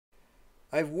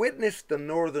I've witnessed the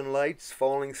northern lights,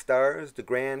 falling stars, the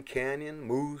Grand Canyon,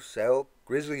 moose, elk,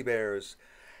 grizzly bears.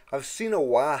 I've seen a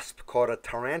wasp caught a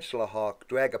tarantula hawk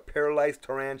drag a paralyzed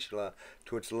tarantula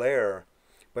to its lair.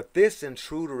 But this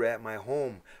intruder at my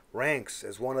home ranks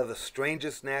as one of the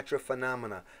strangest natural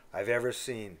phenomena I've ever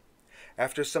seen.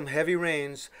 After some heavy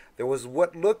rains, there was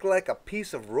what looked like a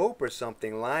piece of rope or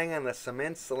something lying on the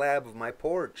cement slab of my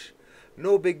porch.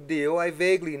 No big deal, I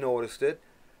vaguely noticed it.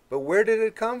 But where did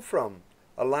it come from?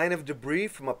 A line of debris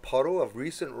from a puddle of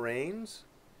recent rains?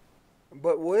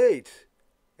 But wait!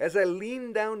 As I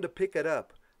leaned down to pick it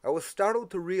up, I was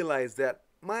startled to realize that,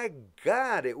 my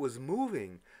God, it was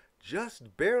moving.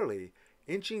 Just barely.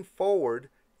 Inching forward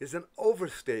is an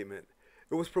overstatement.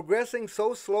 It was progressing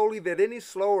so slowly that any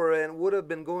slower and would have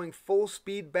been going full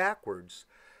speed backwards.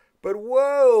 But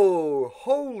whoa!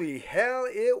 Holy hell,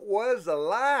 it was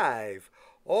alive!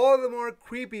 All the more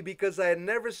creepy because I had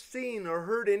never seen or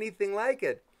heard anything like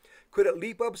it. Could it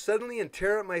leap up suddenly and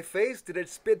tear at my face? Did it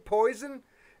spit poison?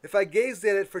 If I gazed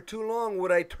at it for too long,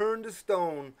 would I turn to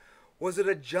stone? Was it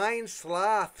a giant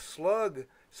sloth, slug,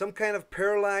 some kind of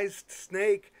paralyzed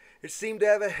snake? It seemed to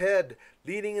have a head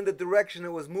leading in the direction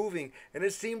it was moving, and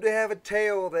it seemed to have a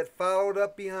tail that followed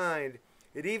up behind.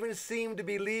 It even seemed to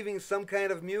be leaving some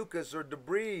kind of mucus or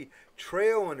debris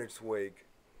trail in its wake.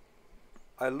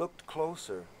 I looked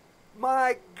closer.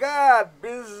 My God,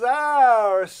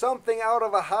 bizarre! Something out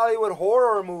of a Hollywood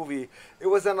horror movie. It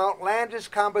was an outlandish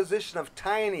composition of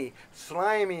tiny,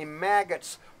 slimy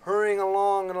maggots hurrying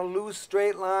along in a loose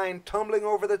straight line, tumbling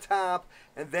over the top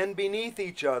and then beneath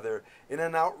each other in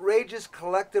an outrageous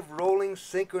collective rolling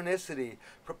synchronicity,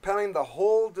 propelling the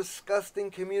whole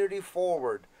disgusting community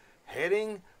forward,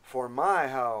 heading for my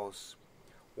house.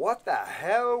 What the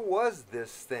hell was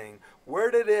this thing? Where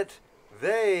did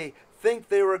they think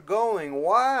they were going?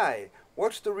 Why?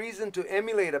 What's the reason to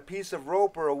emulate a piece of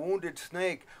rope or a wounded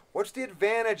snake? What's the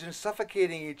advantage in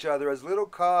suffocating each other as little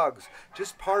cogs,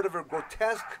 just part of a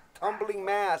grotesque tumbling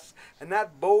mass, and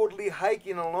not boldly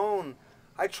hiking alone?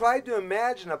 I tried to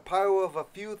imagine a pile of a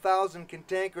few thousand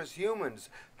cantankerous humans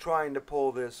trying to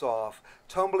pull this off,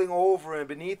 tumbling over and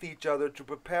beneath each other to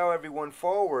propel everyone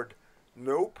forward.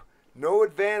 Nope, no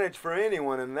advantage for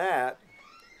anyone in that.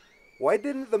 Why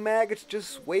didn't the maggots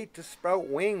just wait to sprout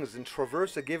wings and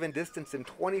traverse a given distance in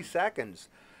 20 seconds,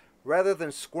 rather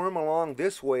than squirm along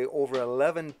this way over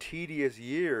 11 tedious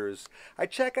years? I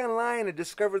checked online and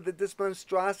discovered that this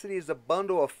monstrosity is a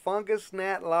bundle of fungus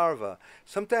gnat larvae,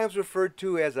 sometimes referred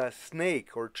to as a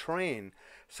snake or train.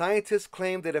 Scientists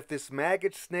claim that if this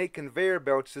maggot snake conveyor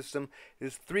belt system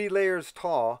is 3 layers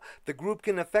tall, the group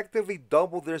can effectively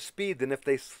double their speed than if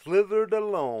they slithered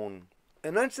alone.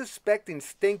 An unsuspecting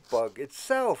stink bug,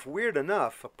 itself weird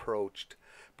enough, approached,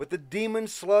 but the demon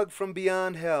slug from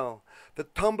beyond hell, the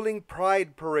tumbling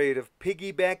pride parade of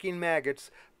piggybacking maggots,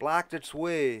 blocked its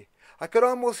way. I could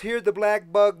almost hear the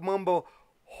black bug mumble,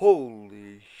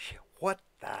 "Holy shit, what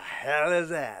the hell is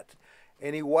that?"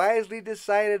 And he wisely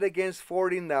decided against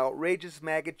fording the outrageous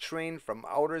maggot train from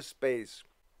outer space.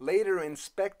 Later,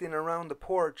 inspecting around the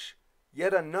porch,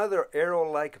 yet another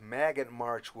arrow-like maggot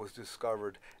march was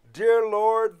discovered. Dear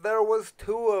Lord, there was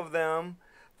 2 of them.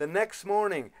 The next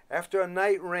morning, after a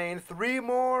night rain, 3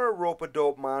 more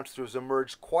rope-a-dope monsters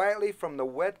emerged quietly from the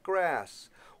wet grass.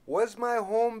 Was my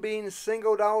home being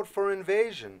singled out for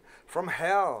invasion, from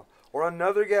hell, or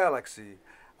another galaxy?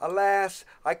 Alas,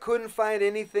 I couldn't find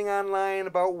anything online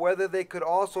about whether they could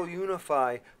also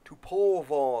unify to pole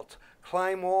vault,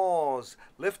 climb walls,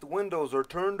 lift windows, or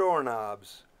turn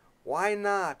doorknobs. Why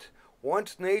not?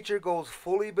 Once nature goes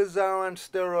fully bizarre on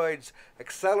steroids,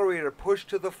 accelerator pushed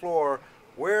to the floor,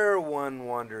 where, one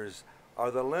wonders, are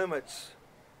the limits?